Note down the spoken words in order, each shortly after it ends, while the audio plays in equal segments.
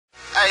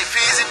Hey,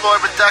 Peasy Boy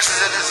Productions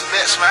in this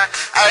bitch, man.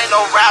 I ain't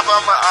no rapper,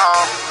 I'm a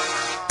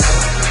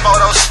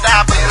photo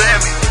snapper, you hear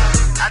me?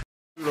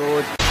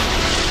 Lord.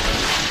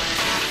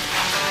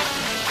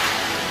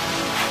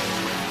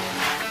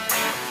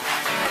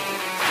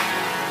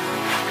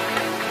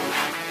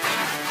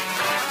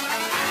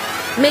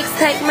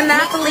 Mixtape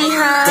Monopoly,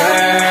 huh?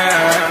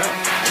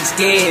 Girl, just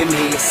give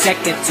me a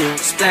second to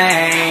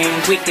explain.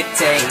 We could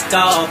take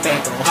off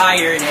and go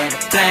higher than a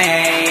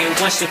plane.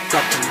 Once you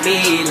fuck with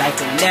me, life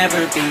will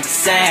never be the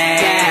same.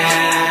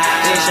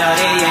 Yeah,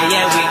 shorty, we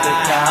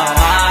could go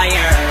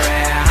higher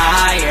and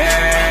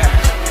higher.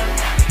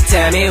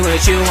 Tell me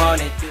what you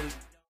wanna do.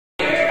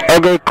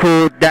 Okay,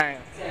 cool,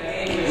 damn.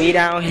 We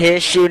down here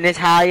shooting this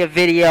higher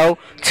video,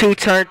 2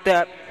 turned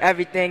up,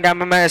 everything. Got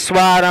my man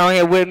Swad on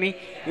here with me.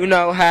 You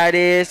know how it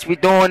is. We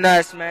doing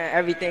us, man.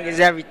 Everything is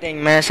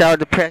everything, man. Shout out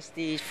to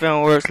Prestige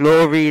Filmworks,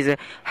 LIL RIZA,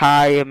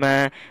 higher,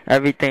 man.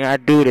 Everything I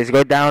do this.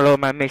 Go download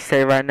my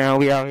mixtape right now.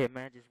 We out here,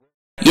 man.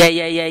 Yeah.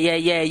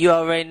 You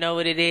already know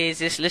what it is.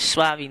 It's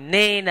SUAVEY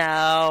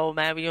NINO,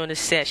 man. We on the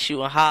set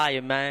shooting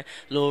higher, man.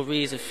 LIL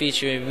RIZA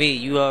featuring me.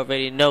 You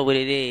already know what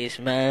it is,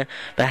 man.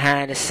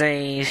 Behind the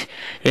scenes,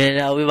 you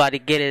know, we about to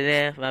get it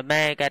in. My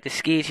man got the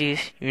sketches,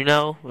 you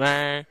know,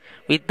 man.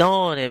 We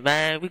doing it,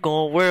 man. We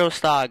going world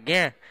star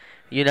again.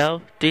 You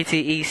know,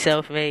 3TE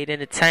Self-Made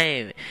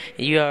Entertainment.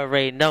 And you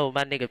already know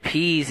my nigga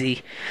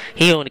Peasy.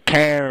 He on the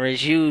camera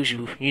as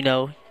usual, you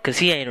know, cause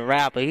he ain't a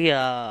rapper. He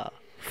a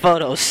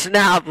photo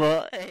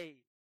snapper. Hey.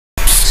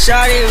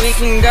 Shorty, we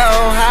can go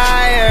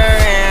higher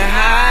and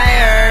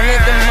higher.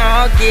 Hit the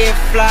mall, get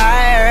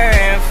flyer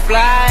and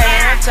flyer.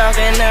 I'm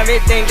talking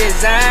everything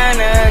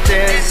designer.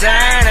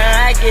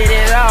 I get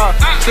it all,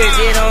 cause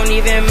it don't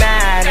even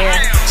matter.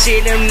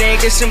 See them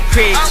niggas some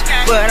creeps,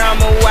 but I'm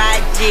a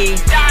YG.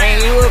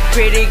 And you a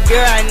pretty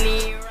girl, I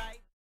need.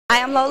 I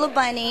am Lola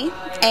Bunny,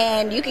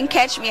 and you can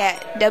catch me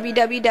at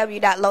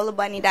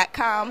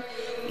www.lolabunny.com.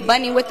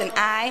 Bunny with an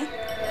I.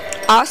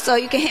 Also,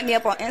 you can hit me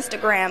up on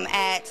Instagram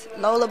at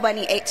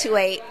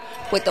LolaBunny828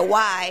 with the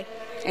Y,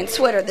 and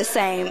Twitter the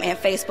same, and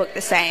Facebook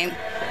the same.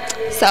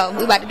 So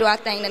we about to do our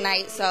thing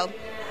tonight, so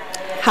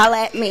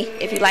holla at me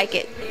if you like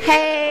it.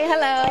 Hey,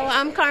 hello,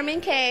 I'm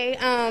Carmen K.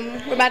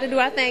 We're about to do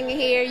our thing in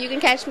here. You can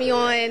catch me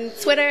on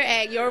Twitter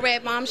at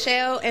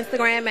YourRedBombshell,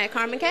 Instagram at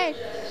Carmen K.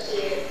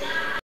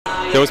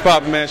 Yo, what's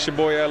poppin', man? It's your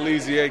boy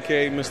Alizi,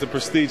 aka Mr.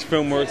 Prestige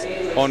Filmworks,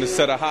 on the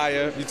set of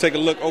Higher. If you take a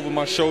look over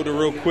my shoulder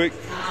real quick,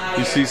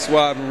 you see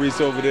Suave and Reese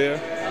over there.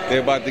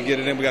 They're about to get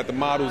it in. We got the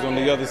models on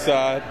the other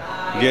side,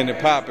 getting it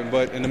popping.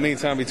 But in the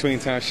meantime, between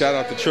time, shout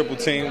out to Triple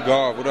Team.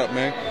 Garv, what up,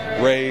 man?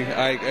 Ray,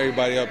 Ike,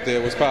 everybody up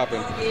there, what's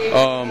popping?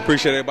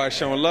 Appreciate everybody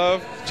showing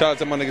love. Shout out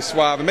to my nigga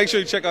Suave. And make sure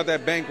you check out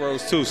that Bank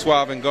Rose too,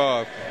 Suave and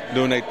Garv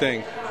doing their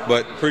thing.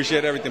 But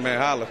appreciate everything, man.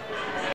 Holla.